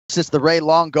This is the Ray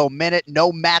Longo Minute.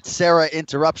 No Matt Serra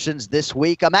interruptions this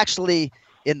week. I'm actually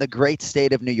in the great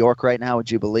state of New York right now, would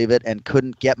you believe it, and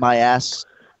couldn't get my ass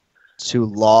to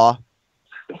law.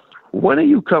 When are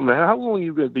you coming? How long are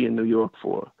you going to be in New York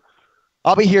for?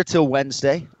 I'll be here till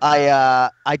Wednesday. I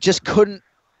just couldn't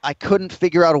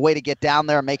figure out a way to get down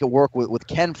there and make it work with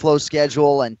Ken Flo's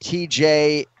schedule, and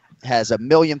TJ has a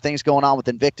million things going on with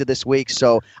Invicta this week,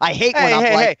 so I hate when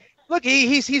I'm like... Hey. Look,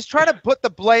 he's trying to put the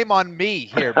blame on me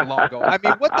here, Longo. I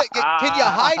mean, can you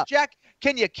hijack?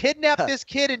 Can you kidnap this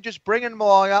kid and just bring him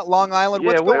along Long Island?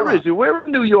 Yeah, where is he? Where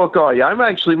in New York are you? I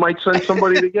actually might send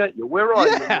somebody to get you. Where are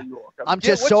you in New York? I'm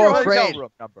just so afraid.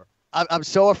 I'm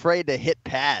so afraid to hit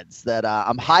pads that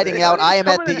I'm hiding out. I am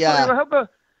at the...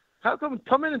 How come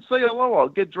come in and say hello? I'll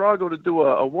get Drago to do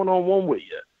a one-on-one with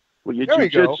you, with your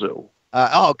jiu-jitsu.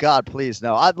 Oh God, please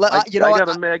no! I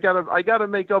gotta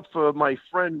make up for my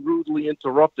friend rudely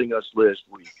interrupting us last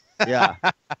week. Yeah,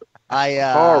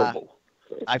 horrible.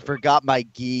 I forgot my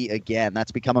gi again.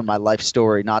 That's becoming my life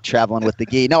story. Not traveling with the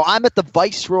gi. No, I'm at the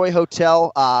Viceroy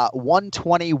Hotel,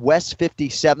 120 West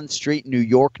 57th Street, New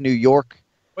York, New York.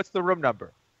 What's the room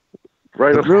number?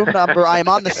 Right. The room number. I am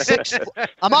on the sixth.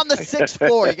 I'm on the sixth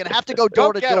floor. You're gonna have to go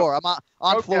door to door. I'm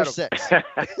on floor 6.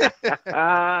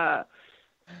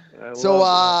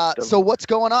 So what's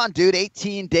going on, dude?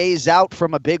 18 days out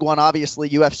from a big one, obviously,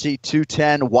 UFC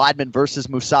 210, Weidman versus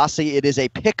Mousasi. It is a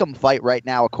pick'em fight right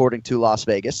now, according to Las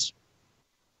Vegas.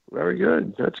 Very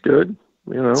good. That's good.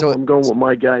 I'm going with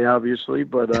my guy, obviously,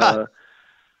 but,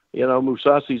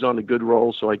 Mousasi's on a good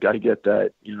roll, so I get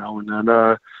that, and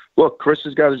then, look, Chris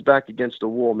has got his back against the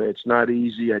wall, man. It's not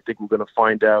easy. I think we're going to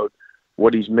find out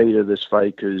what he's made of this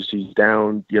fight because he's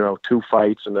down, 2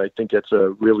 fights, and I think that's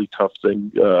a really tough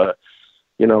thing, to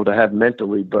have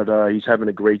mentally. But he's having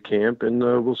a great camp, and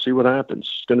we'll see what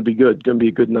happens. It's going to be good. It's going to be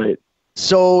a good night.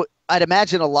 So I'd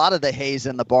imagine a lot of the hay's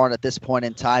in the barn at this point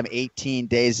in time, 18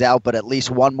 days out, but at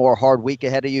least one more hard week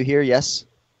ahead of you here, yes?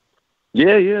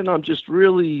 Yeah, and I'm just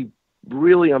really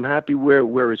I'm happy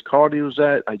where his cardio's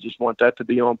at. I just want that to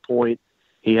be on point.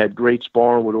 He had great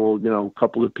sparring with all, a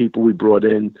couple of people we brought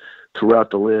in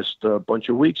throughout the last bunch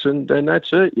of weeks, and then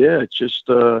that's it. Yeah, it's just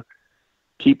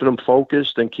keeping them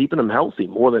focused and keeping them healthy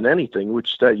more than anything,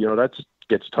 which that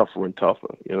gets tougher and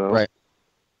tougher. Right.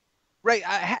 Right.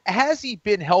 Has he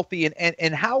been healthy,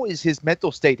 and how is his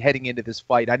mental state heading into this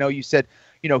fight? I know you said,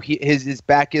 his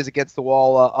back is against the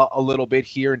wall a little bit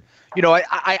here. And,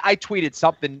 I tweeted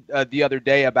something the other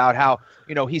day about how,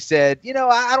 he said,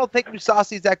 I don't think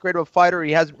Mousasi's that great of a fighter.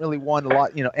 He hasn't really won a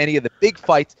lot, any of the big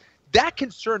fights. That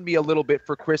concerned me a little bit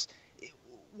for Chris.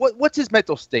 What's his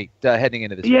mental state heading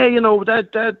into this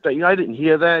fight? That I didn't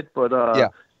hear that, but I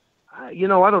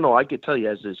don't know. I could tell you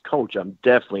as his coach, I'm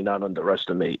definitely not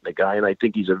underestimating the guy, and I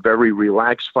think he's a very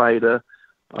relaxed fighter.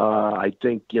 I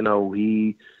think, he,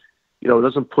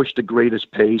 doesn't push the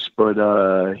greatest pace,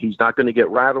 but he's not going to get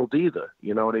rattled either.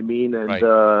 You know what I mean? And,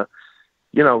 right.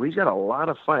 He's got a lot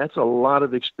of fights. That's a lot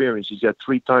of experience. He's got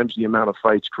 3 times the amount of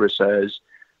fights Chris has.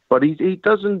 But he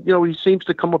doesn't, he seems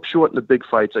to come up short in the big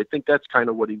fights. I think that's kind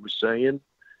of what he was saying.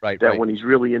 Right. When he's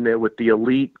really in there with the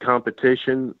elite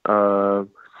competition,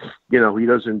 he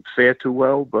doesn't fare too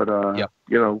well. But,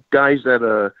 guys that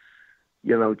are,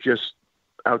 just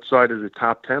outside of the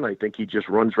top 10, I think he just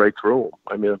runs right through them.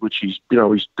 I mean, which he's did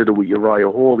it with Uriah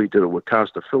Hall. He did it with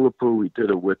Costa Philippou. He did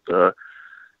it with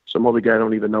some other guy. I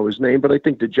don't even know his name. But I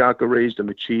think the Jacares, the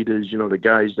Machitas, the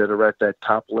guys that are at that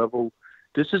top level,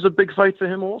 this is a big fight for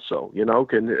him also,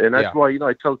 and that's why,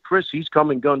 I tell Chris he's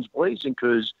coming guns blazing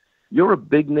because you're a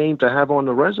big name to have on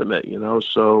the resume,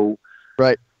 so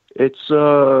right. It's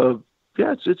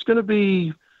it's going to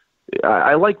be,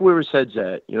 I like where his head's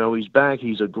at, he's back,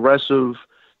 he's aggressive,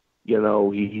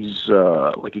 he's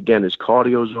again, his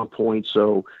cardio's on point.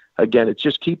 So again, it's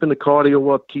just keeping the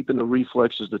cardio up, keeping the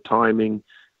reflexes, the timing,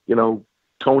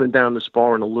 toning down the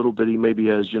sparring a little bit. He maybe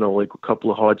has, a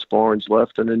couple of hard sparrings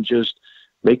left, and then just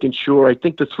making sure. I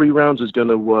think the 3 rounds is going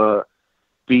to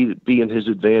be in his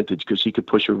advantage because he could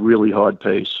push a really hard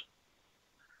pace.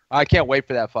 I can't wait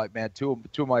for that fight, man. Two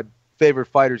of my favorite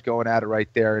fighters going at it right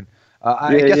there. And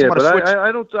I guess I'm going to switch.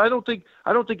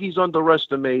 I don't think he's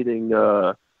underestimating.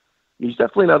 He's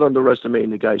definitely not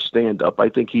underestimating the guy's stand up. I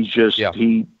think he's just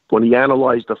when he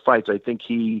analyzed the fights, I think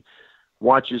he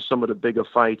watches some of the bigger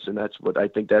fights, and that's what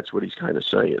he's kind of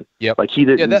saying. Yep. Like he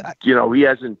didn't, he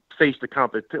hasn't faced the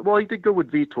competition. Well, he did good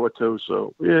with Vitor too,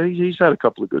 so yeah, he's had a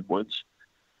couple of good ones.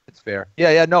 That's fair.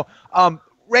 Yeah, no.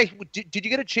 Ray, did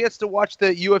you get a chance to watch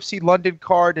the UFC London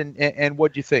card, and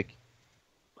what'd you think?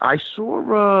 I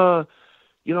saw,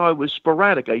 it was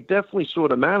sporadic. I definitely saw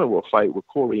the Manuel fight with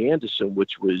Corey Anderson,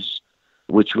 which was,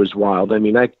 which was wild. I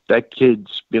mean, that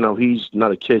kid's, he's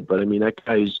not a kid, but I mean, that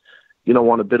guy's,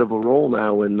 on a bit of a roll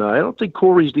now. And I don't think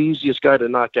Corey's the easiest guy to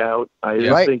knock out. I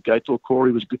thought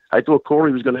Corey was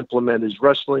going to implement his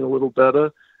wrestling a little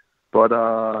better. But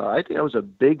I think that was a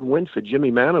big win for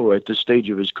Jimmy Manuwa at this stage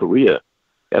of his career.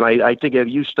 And I think if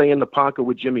you stay in the pocket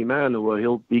with Jimmy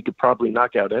Manuwa, he could probably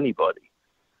knock out anybody.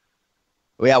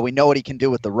 Well, yeah, we know what he can do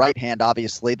with the right hand,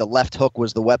 obviously. The left hook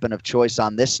was the weapon of choice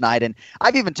on this night. And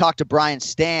I've even talked to Brian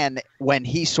Stan when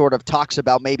he sort of talks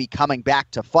about maybe coming back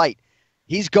to fight.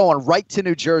 He's going right to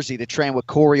New Jersey to train with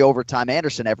Corey Overtime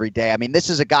Anderson every day. I mean, this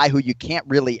is a guy who you can't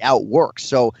really outwork.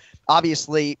 So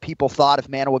obviously people thought if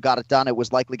Manuwa got it done, it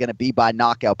was likely going to be by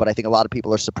knockout. But I think a lot of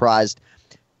people are surprised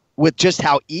with just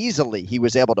how easily he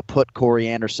was able to put Corey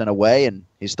Anderson away, and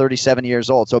he's 37 years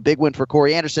old. So a big win for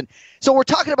Corey Anderson. So we're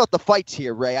talking about the fights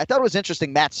here, Ray. I thought it was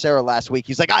interesting, Matt Serra last week.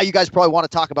 He's like, you guys probably want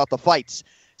to talk about the fights.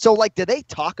 So, do they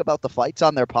talk about the fights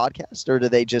on their podcast, or do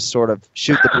they just sort of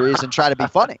shoot the breeze and try to be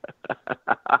funny?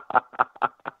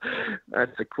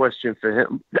 That's a question for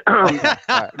him. That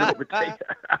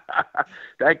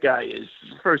guy is,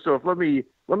 first off, let me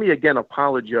again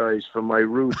apologize for my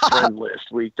rude friend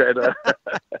last week that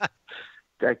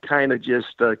kind of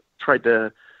just tried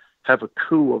to have a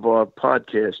coup of our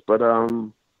podcast. But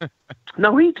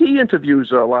no, he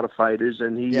interviews a lot of fighters,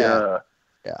 and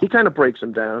he kind of breaks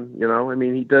them down. I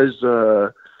mean, he does. I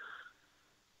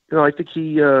think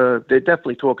they're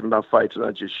definitely talking about fights,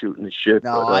 not just shooting the shit.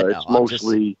 No, but, I know. it's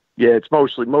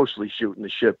mostly shooting the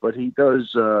shit. But he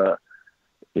does.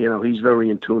 He's very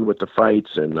in tune with the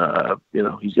fights, and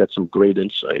he's got some great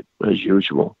insight as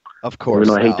usual. Of course.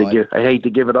 I hate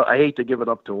to give it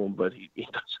up to him, but he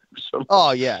does have some. Oh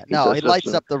yeah, he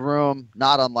lights up the room.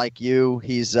 Not unlike you.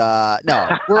 He's we're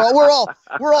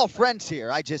all friends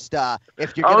here. I just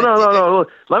if you're gonna no.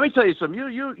 Let me tell you something.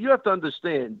 You have to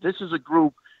understand. This is a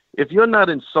group. If you're not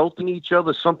insulting each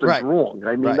other, something's wrong.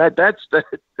 I mean that's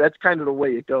kind of the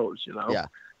way it goes. Yeah.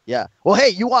 Yeah. Well, hey,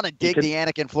 you want to dig the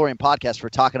Anik and Florian podcast for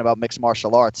talking about mixed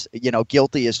martial arts?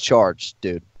 Guilty as charged,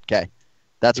 dude. Okay.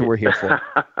 That's what we're here for.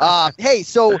 Hey,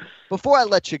 so before I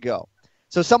let you go,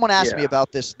 so someone asked me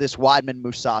about this Weidman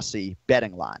Mousasi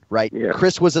betting line, right? Yeah.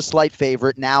 Chris was a slight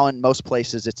favorite. Now in most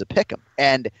places it's a pick'em.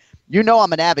 And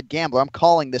I'm an avid gambler. I'm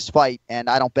calling this fight,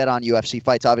 and I don't bet on UFC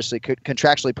fights, obviously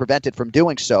contractually prevented from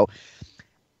doing so.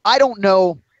 I don't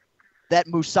know that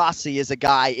Mousasi is a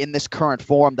guy in this current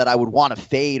form that I would want to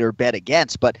fade or bet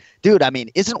against. But, dude, I mean,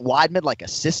 isn't Weidman like a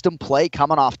system play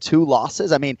coming off 2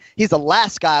 losses? I mean, he's the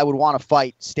last guy I would want to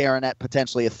fight staring at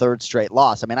potentially a 3rd straight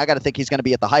loss. I mean, I got to think he's going to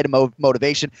be at the height of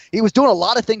motivation. He was doing a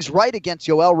lot of things right against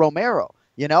Yoel Romero,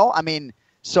 I mean,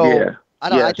 so I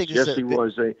don't know. I think he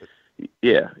was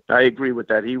I agree with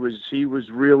that. He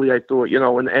was really, I thought,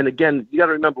 and again, you got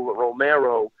to remember with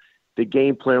Romero, the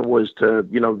game plan was to,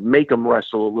 make him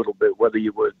wrestle a little bit, whether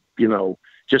you would,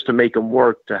 just to make him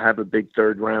work to have a big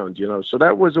 3rd round, So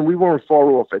that we weren't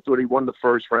far off. I thought he won the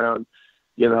 1st round.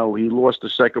 He lost the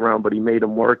 2nd round, but he made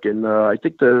him work. And I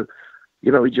think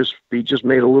he just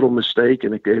made a little mistake,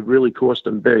 and it really cost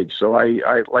him big. So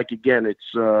I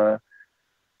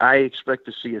expect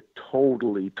to see a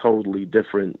totally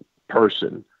different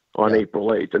person on April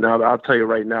 8th. And I'll tell you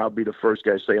right now, I'll be the first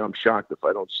guy to say I'm shocked if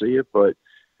I don't see it, but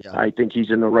I think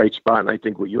he's in the right spot, and I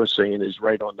think what you're saying is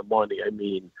right on the money. I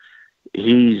mean,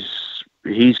 he's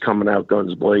coming out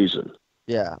guns blazing.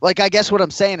 Yeah. I guess what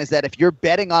I'm saying is that if you're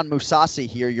betting on Mousasi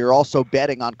here, you're also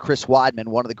betting on Chris Weidman,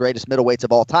 one of the greatest middleweights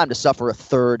of all time, to suffer a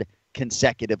 3rd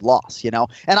consecutive loss, And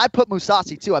I put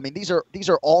Mousasi too. I mean, these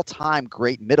are all-time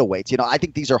great middleweights. I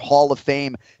think these are Hall of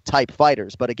Fame type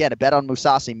fighters. But again, a bet on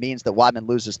Mousasi means that Weidman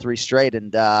loses 3 straight,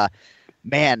 and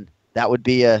man, that would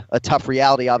be a tough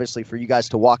reality, obviously, for you guys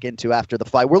to walk into after the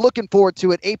fight. We're looking forward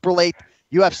to it. April 8th,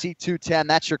 UFC 210.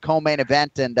 That's your co-main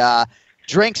event. And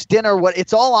drinks, dinner,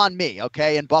 it's all on me,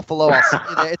 okay? In Buffalo,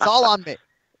 it's all on me.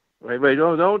 Wait,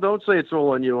 don't say it's all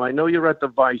on you. I know you're at the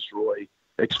Viceroy.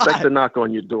 Expect a knock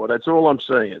on your door. That's all I'm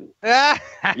saying.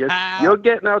 You're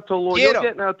getting out to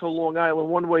Long Island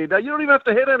one way. Now, you don't even have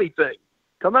to hit anything.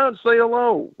 Come out and say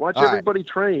hello. Watch everybody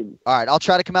train. All right. I'll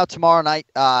try to come out tomorrow night,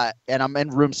 and I'm in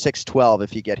room 612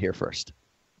 if you get here first.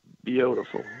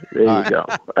 Beautiful. There you go.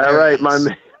 All right, my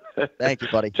man. Thank you,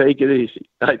 buddy. Take it easy.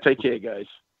 All right, take care, guys.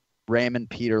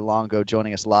 Raymond Peter Longo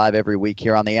joining us live every week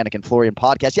here on the Anik and Florian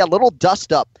podcast. Yeah, a little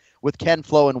dust up with Ken,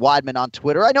 Flo, and Weidman on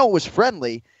Twitter. I know it was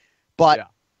friendly, but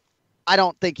I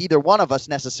don't think either one of us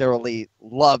necessarily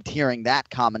loved hearing that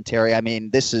commentary. I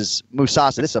mean, this is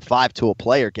Mousasi. This is a 5-tool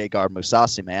player, Gegard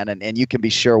Mousasi, man. And you can be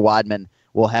sure Weidman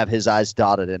will have his I's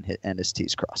dotted and his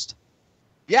T's crossed.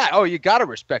 Yeah. Oh, you got to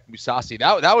respect Mousasi.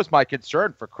 That was my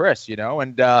concern for Chris,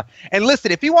 And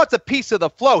listen, if he wants a piece of the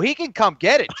flow, he can come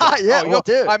get it.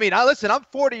 Dude. I mean, listen, I'm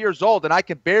 40 years old and I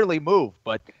can barely move,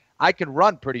 but I can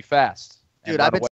run pretty fast. Dude, I've been